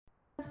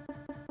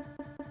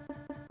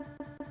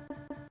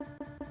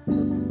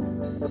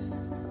An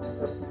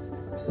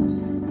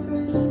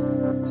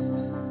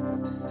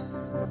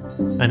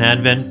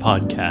Advent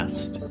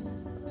Podcast.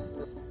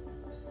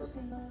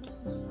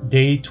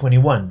 Day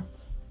 21.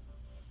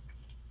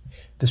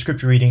 The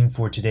scripture reading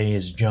for today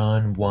is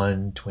John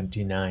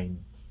 1:29.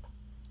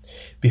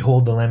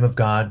 Behold the Lamb of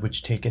God,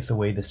 which taketh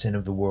away the sin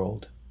of the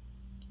world.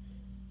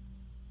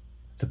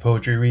 The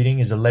poetry reading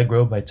is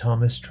Allegro by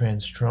Thomas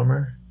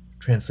Tranströmer,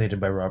 translated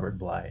by Robert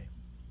Bly.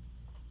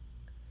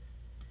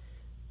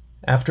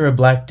 After a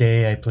black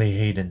day I play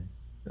Haydn,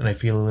 and I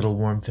feel a little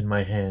warmth in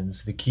my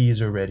hands. The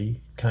keys are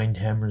ready, kind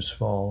hammers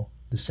fall,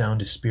 the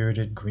sound is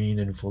spirited, green,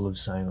 and full of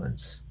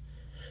silence.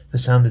 The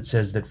sound that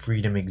says that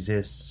freedom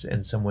exists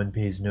and someone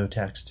pays no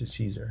tax to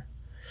Caesar.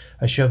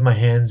 I shove my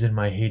hands in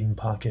my Haydn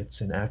pockets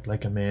and act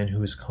like a man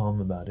who is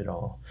calm about it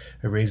all.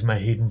 I raise my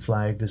Haydn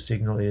flag. The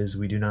signal is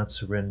we do not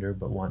surrender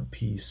but want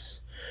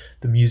peace.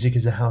 The music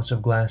is a house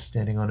of glass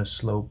standing on a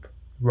slope.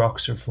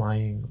 Rocks are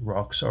flying,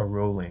 rocks are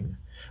rolling.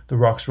 The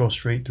rocks roll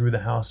straight through the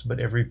house, but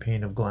every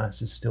pane of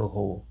glass is still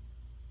whole.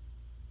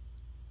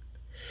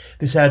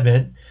 This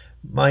Advent,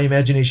 my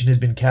imagination has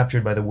been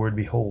captured by the word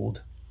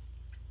behold.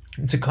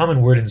 It's a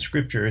common word in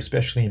Scripture,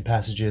 especially in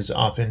passages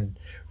often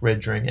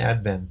read during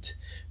Advent.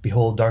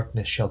 Behold,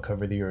 darkness shall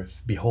cover the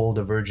earth. Behold,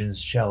 a virgin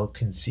shall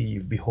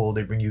conceive. Behold,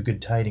 I bring you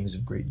good tidings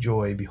of great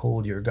joy.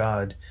 Behold your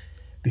God.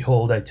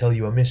 Behold, I tell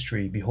you a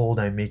mystery. Behold,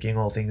 I am making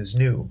all things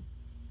new.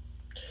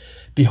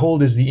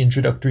 Behold is the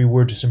introductory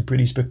word to some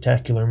pretty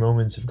spectacular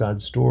moments of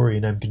God's story,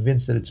 and I'm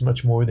convinced that it's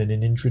much more than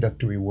an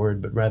introductory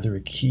word, but rather a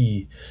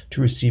key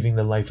to receiving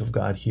the life of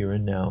God here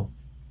and now.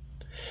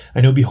 I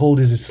know behold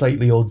is a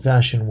slightly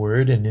old-fashioned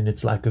word, and in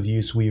its lack of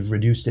use we've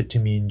reduced it to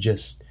mean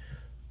just,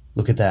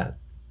 look at that.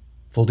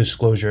 Full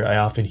disclosure, I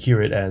often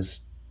hear it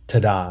as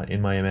ta-da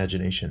in my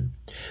imagination.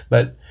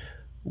 But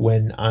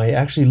when I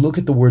actually look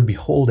at the word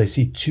behold, I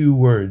see two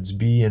words,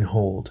 be and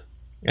hold.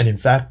 And in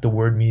fact, the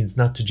word means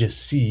not to just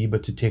see,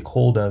 but to take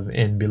hold of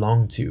and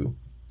belong to.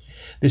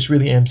 This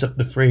really amps up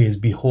the phrase,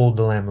 behold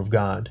the Lamb of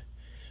God.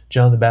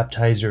 John the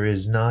Baptizer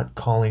is not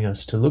calling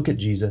us to look at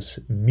Jesus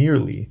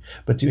merely,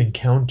 but to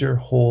encounter,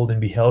 hold, and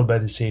be held by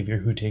the Savior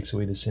who takes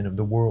away the sin of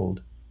the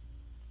world.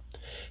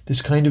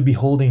 This kind of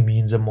beholding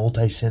means a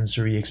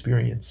multi-sensory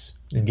experience,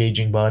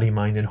 engaging body,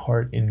 mind, and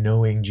heart in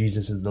knowing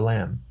Jesus as the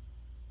Lamb.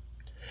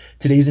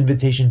 Today's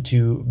invitation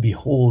to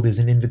behold is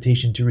an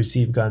invitation to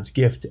receive God's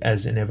gift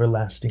as an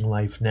everlasting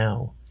life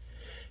now.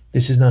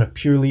 This is not a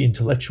purely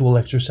intellectual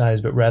exercise,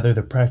 but rather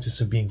the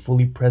practice of being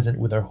fully present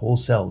with our whole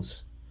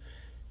selves.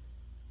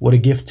 What a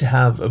gift to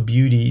have a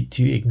beauty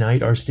to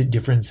ignite our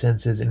different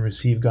senses and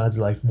receive God's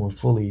life more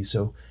fully.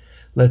 So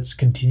let's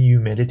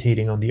continue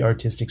meditating on the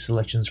artistic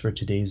selections for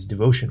today's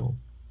devotional.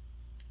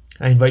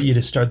 I invite you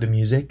to start the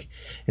music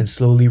and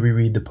slowly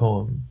reread the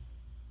poem.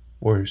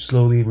 Or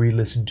slowly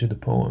re-listen to the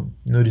poem,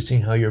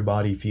 noticing how your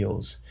body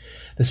feels.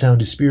 The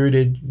sound is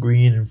spirited,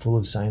 green, and full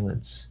of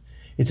silence.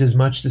 It's as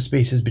much the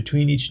spaces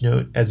between each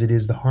note as it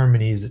is the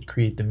harmonies that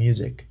create the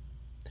music.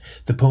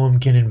 The poem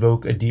can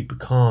invoke a deep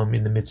calm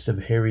in the midst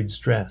of harried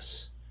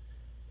stress.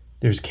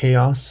 There's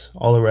chaos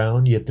all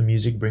around, yet the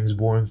music brings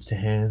warmth to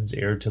hands,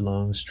 air to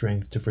lungs,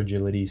 strength to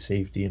fragility,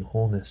 safety and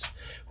wholeness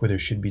where there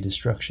should be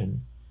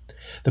destruction.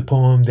 The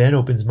poem then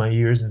opens my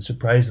ears, and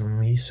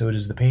surprisingly, so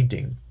does the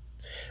painting.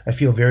 I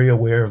feel very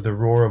aware of the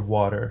roar of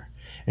water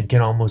and can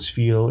almost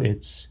feel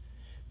its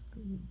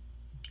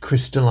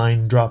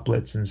crystalline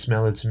droplets and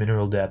smell its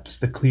mineral depths.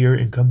 The clear,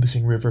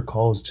 encompassing river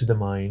calls to the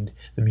mind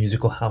the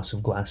musical house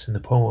of glass in the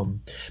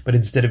poem. But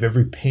instead of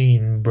every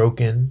pane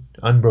broken,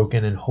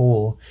 unbroken, and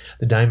whole,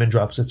 the diamond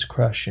droplets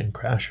crush and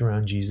crash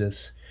around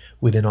Jesus.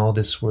 Within all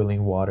this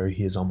swirling water,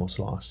 he is almost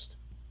lost.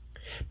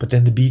 But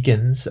then the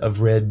beacons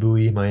of red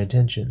buoy my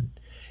attention.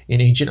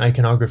 In ancient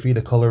iconography,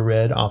 the color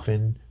red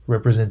often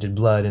represented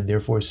blood and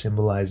therefore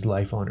symbolized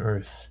life on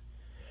earth.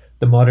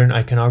 The modern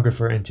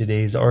iconographer and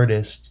today's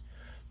artist,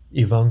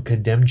 Ivanka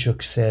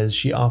Demchuk, says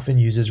she often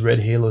uses red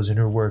halos in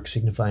her work,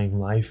 signifying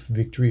life,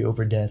 victory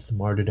over death,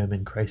 martyrdom,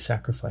 and Christ's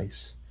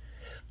sacrifice.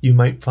 You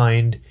might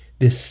find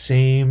this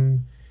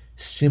same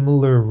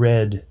similar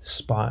red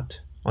spot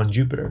on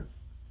Jupiter,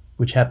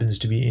 which happens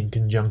to be in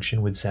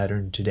conjunction with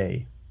Saturn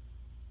today.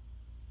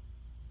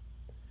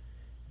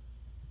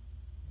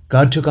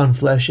 God took on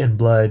flesh and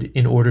blood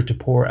in order to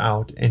pour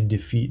out and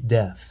defeat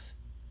death.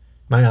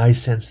 My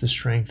eyes sense the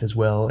strength as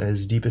well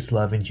as deepest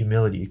love and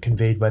humility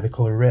conveyed by the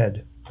color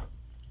red.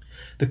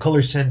 The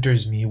color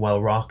centers me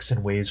while rocks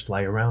and waves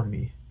fly around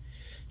me.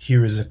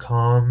 Here is a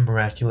calm,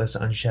 miraculous,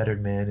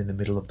 unshattered man in the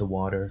middle of the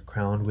water,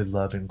 crowned with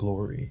love and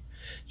glory.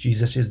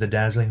 Jesus is the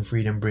dazzling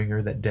freedom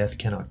bringer that death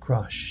cannot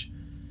crush.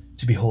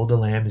 To behold the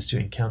Lamb is to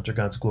encounter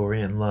God's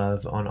glory and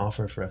love on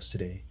offer for us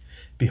today.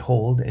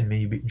 Behold, and may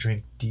you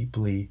drink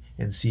deeply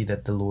and see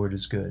that the Lord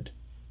is good.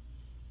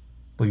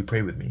 Will you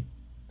pray with me?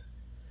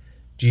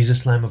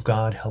 Jesus, Lamb of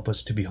God, help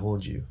us to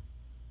behold you.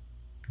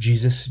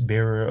 Jesus,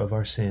 bearer of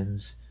our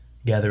sins,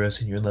 gather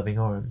us in your loving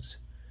arms.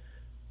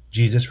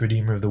 Jesus,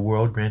 Redeemer of the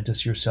world, grant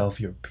us yourself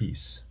your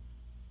peace.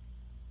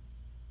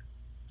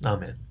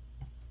 Amen.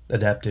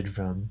 Adapted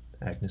from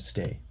Agnus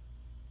Dei.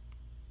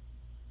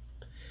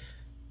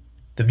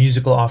 The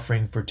musical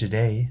offering for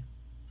today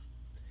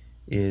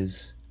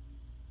is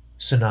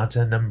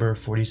Sonata number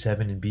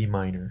 47 in B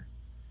minor,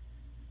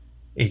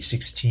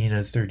 H16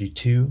 of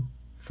 32,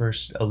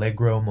 first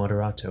Allegro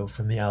Moderato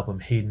from the album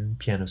Haydn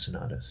Piano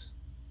Sonatas.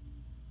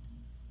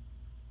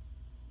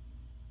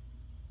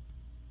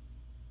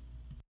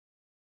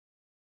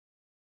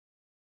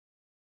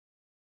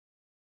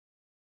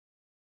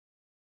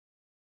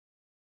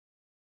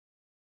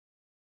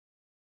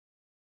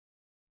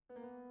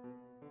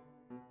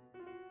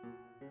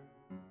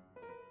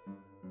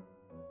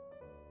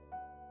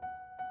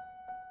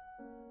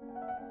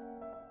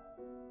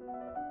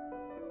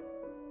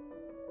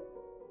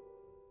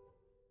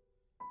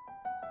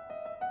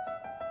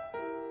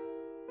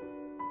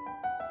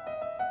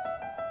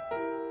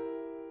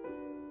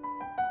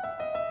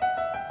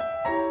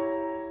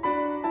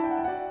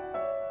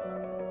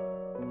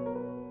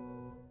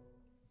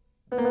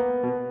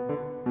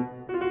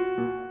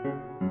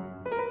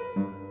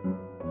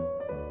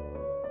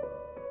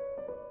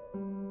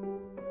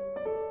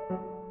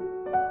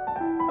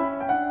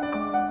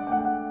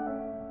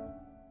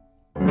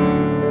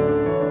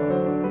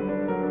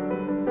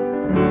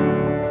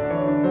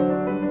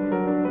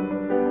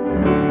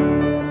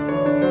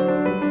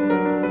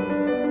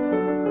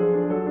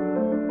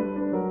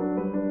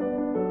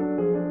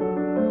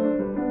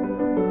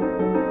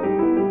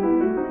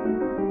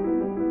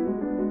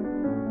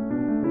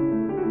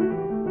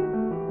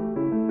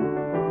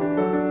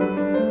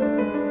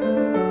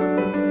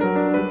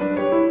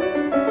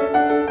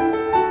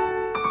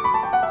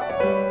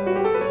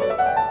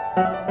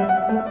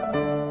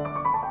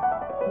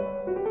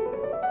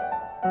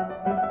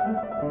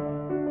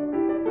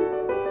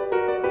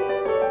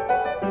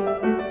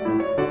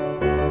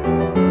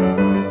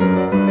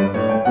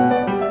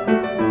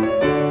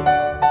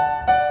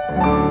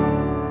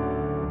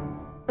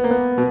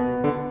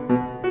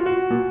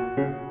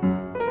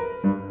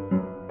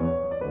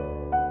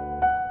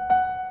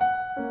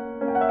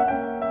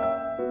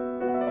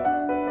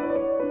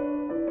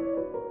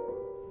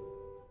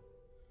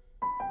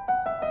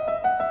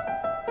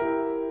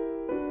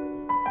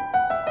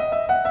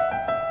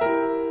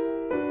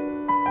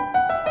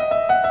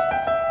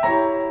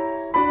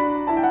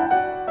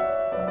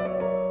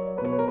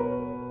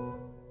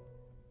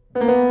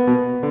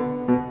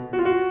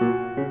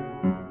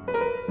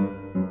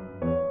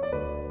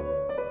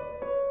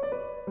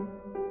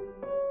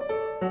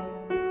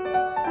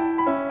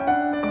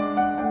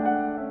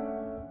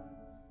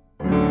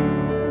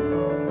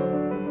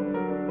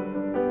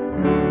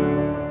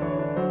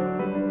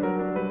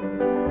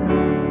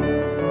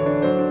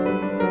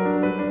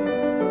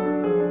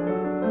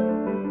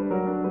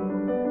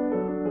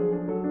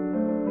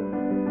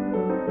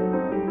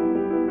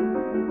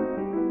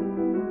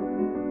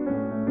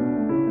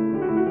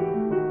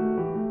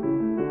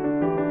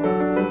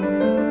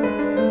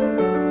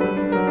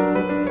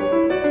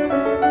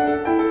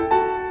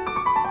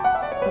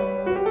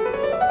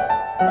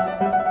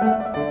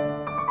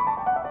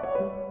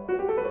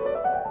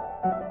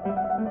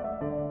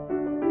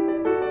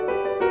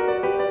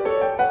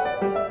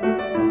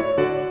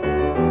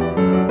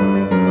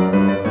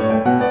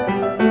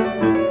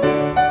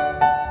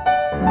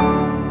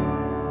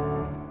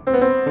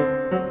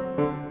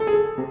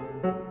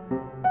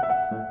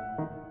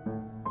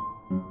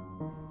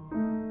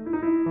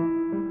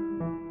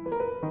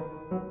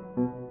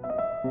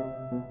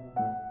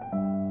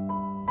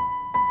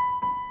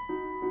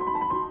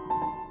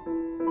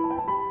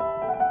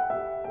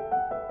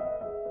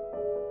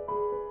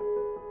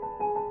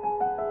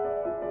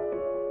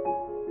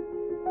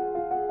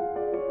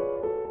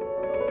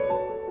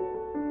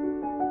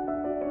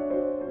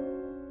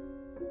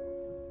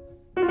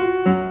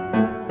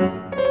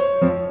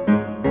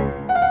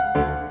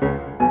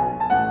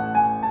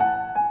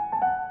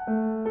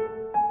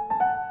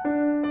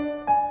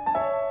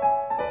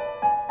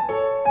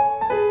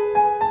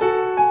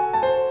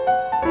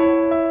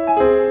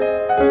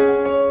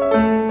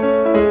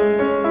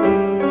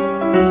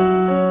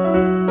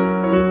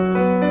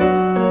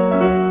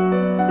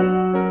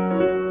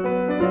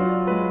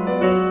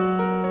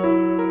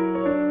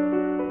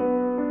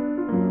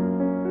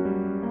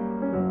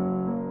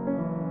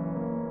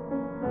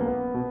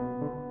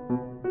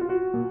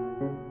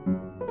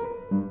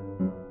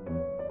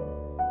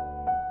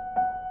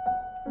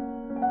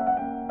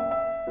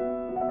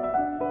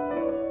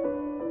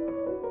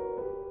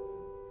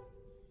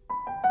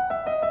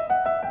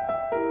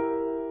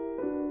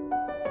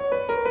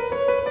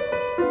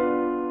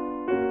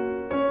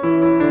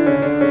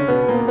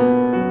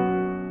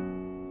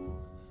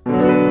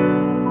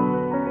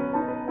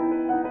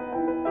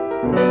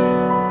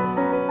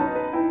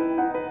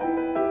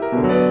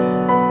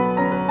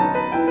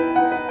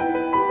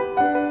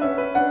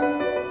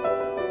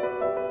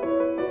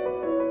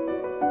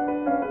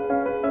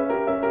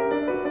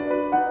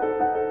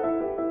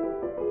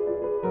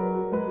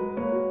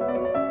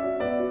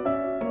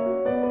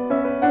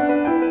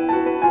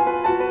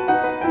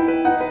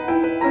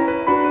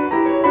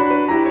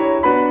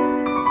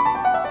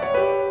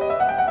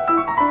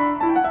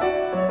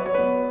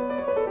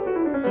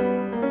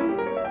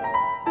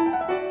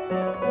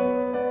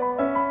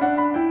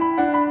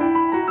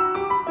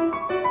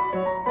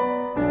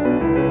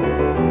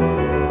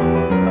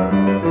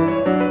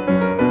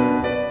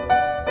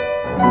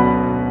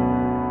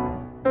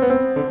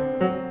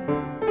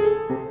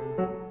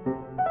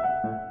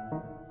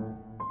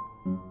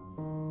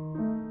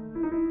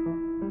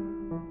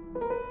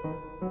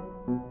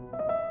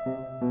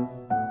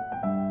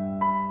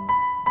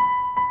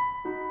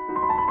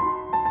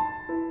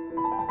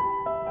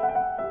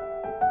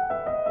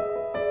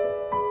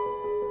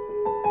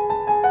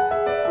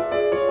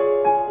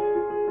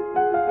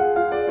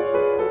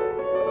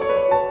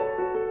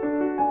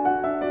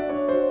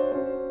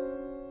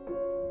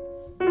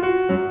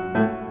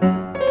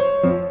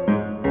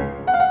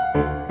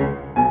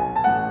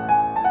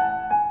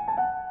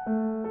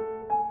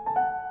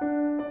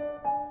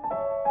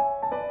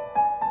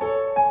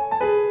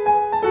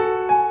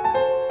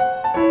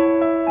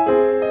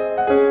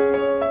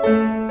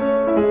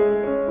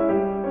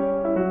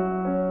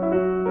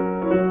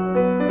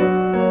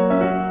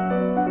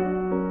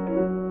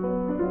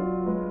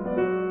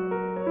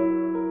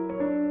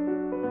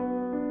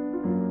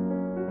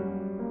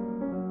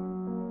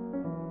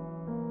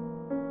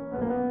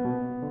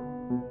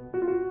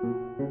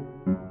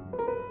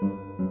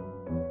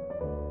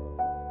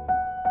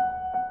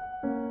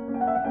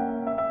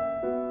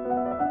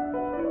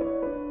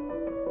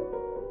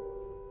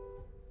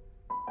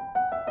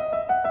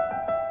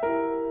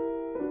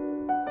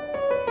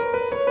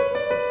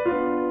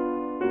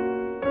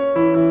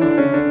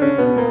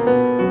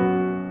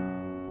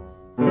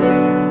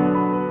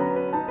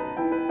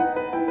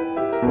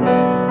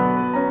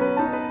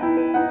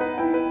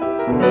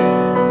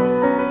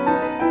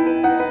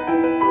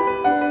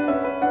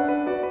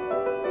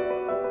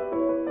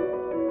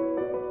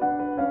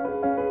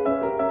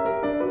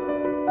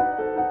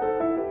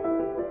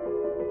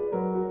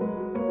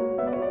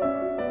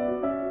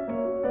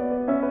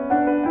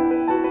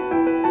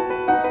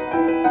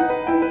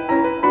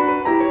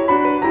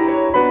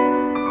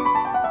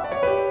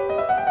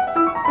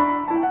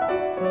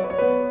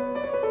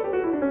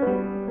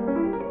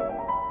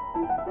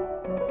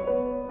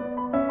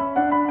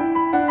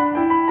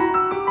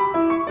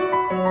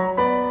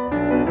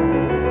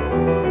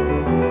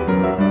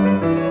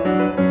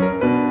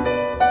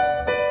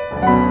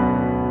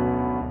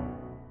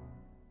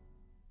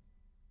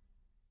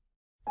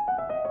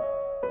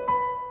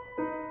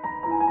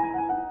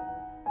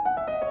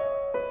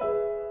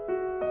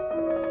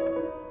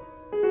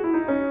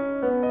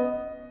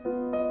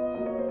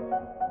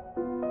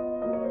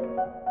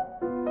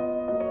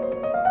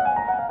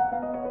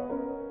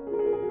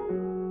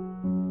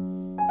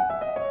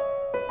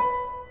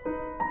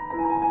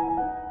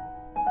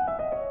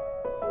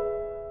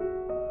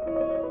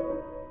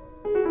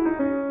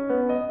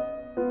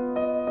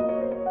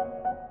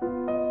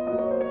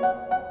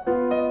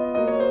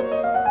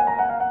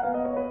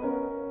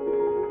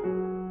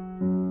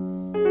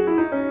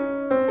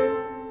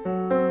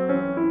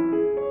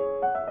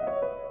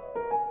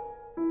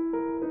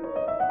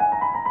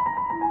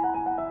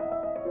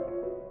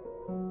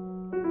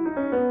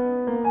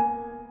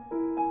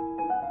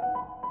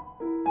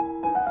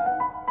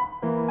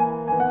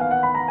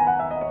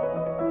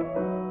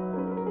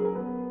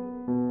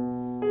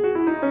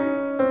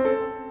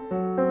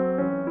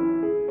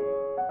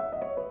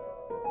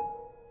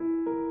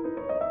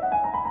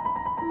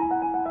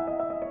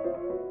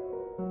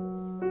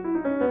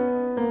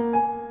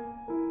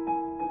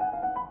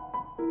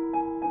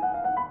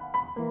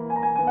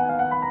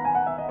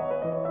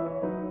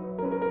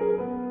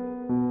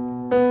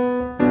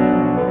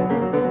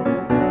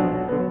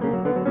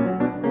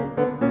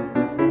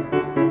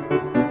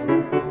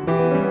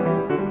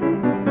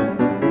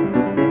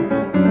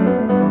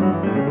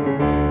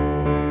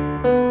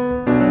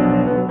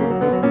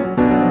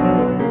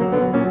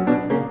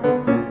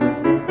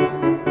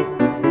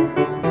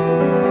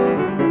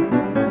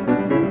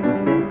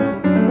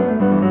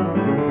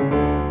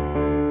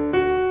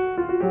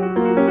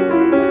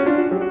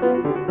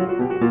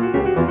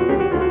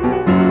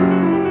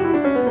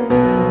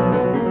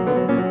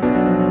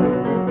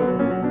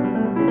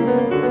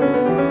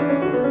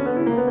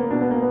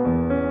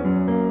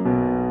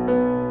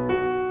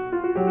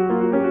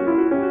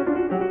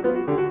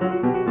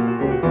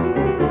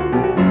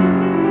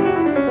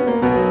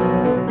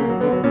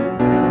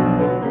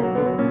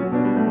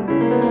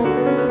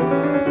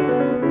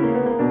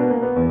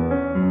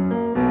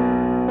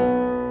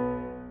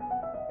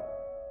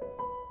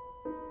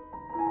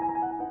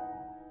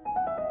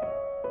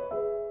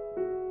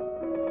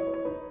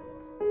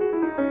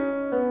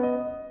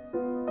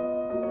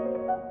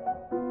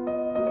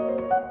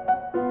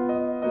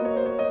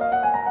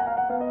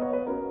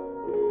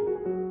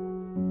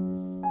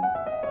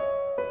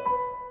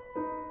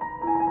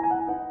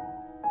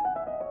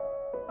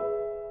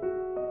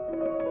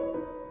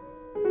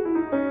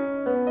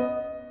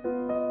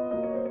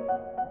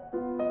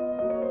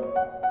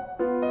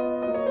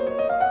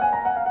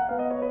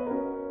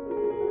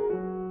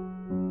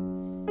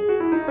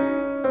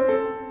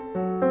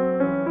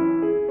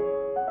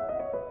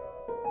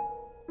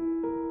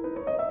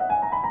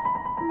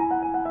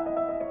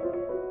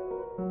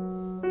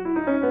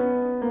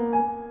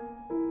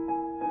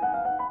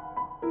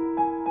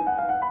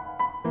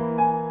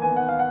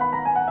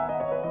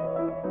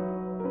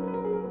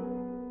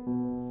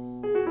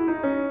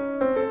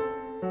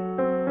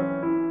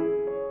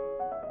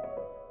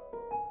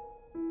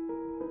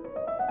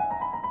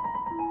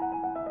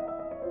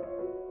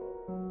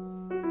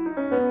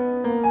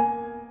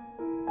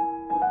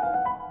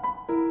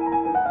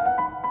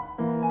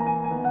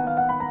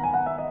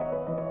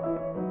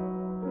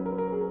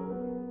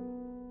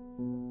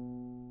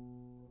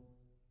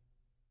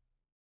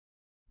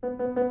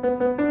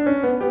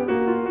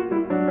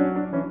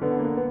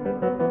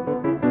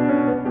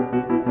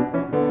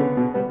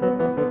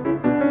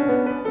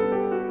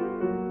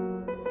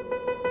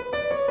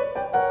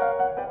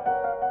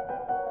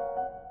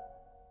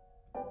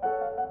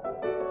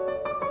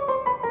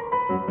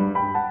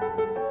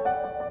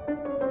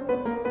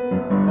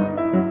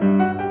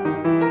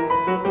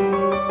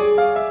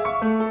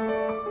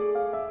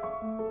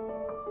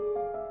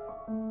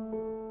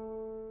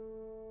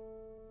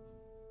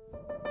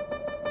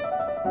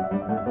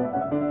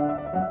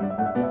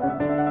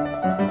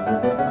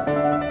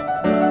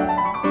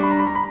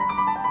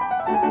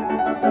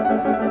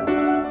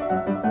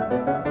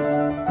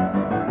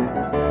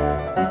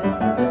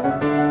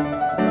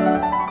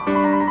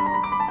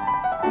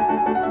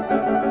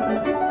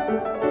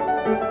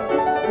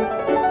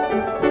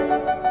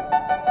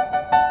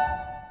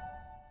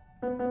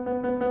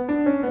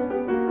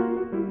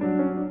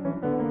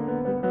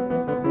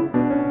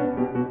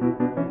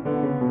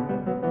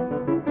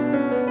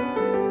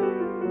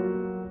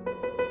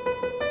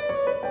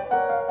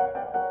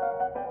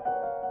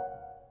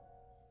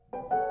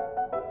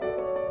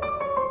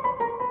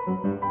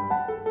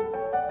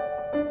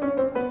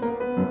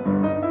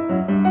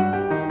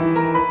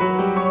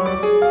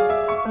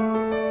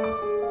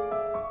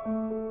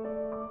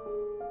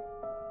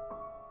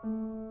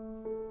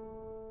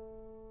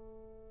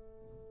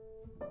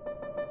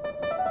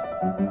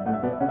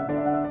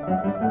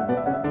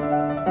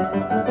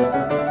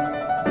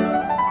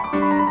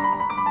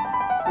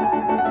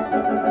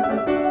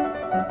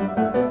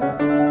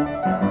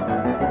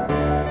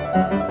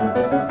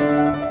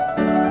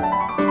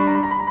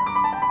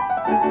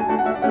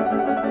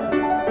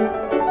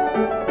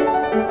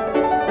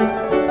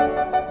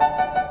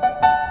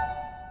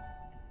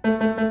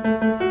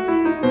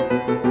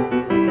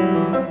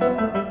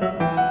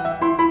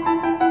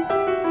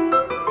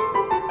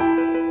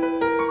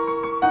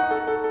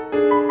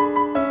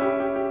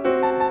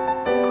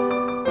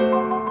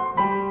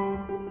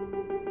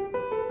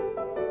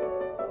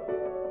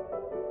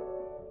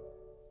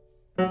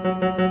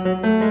 Thank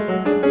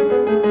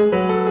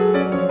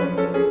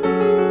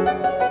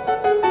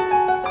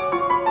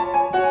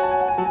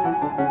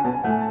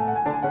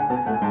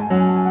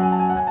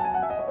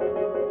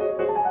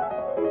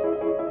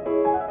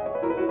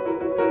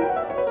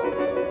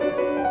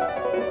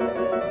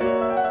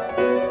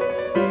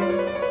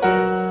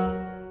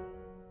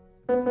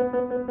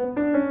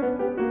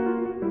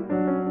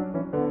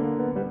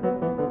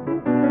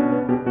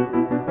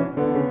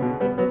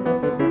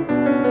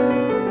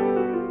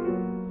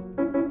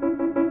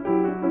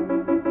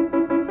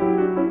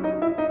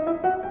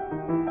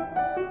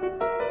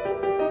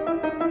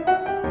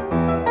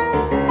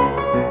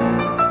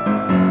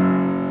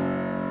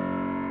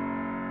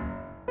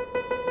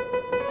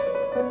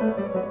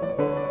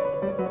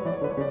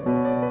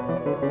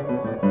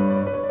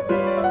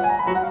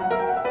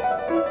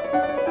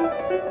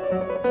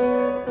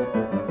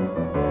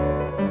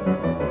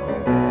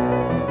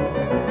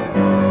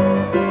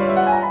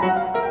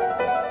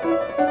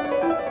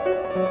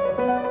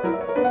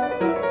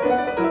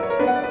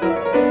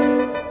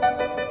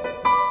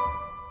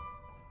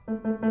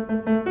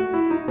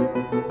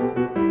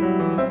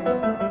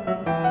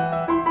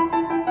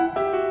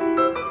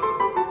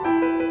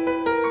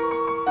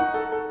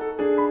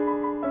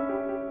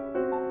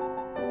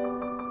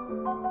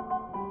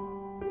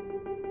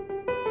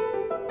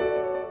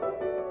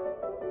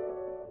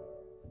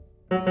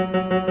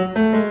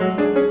you.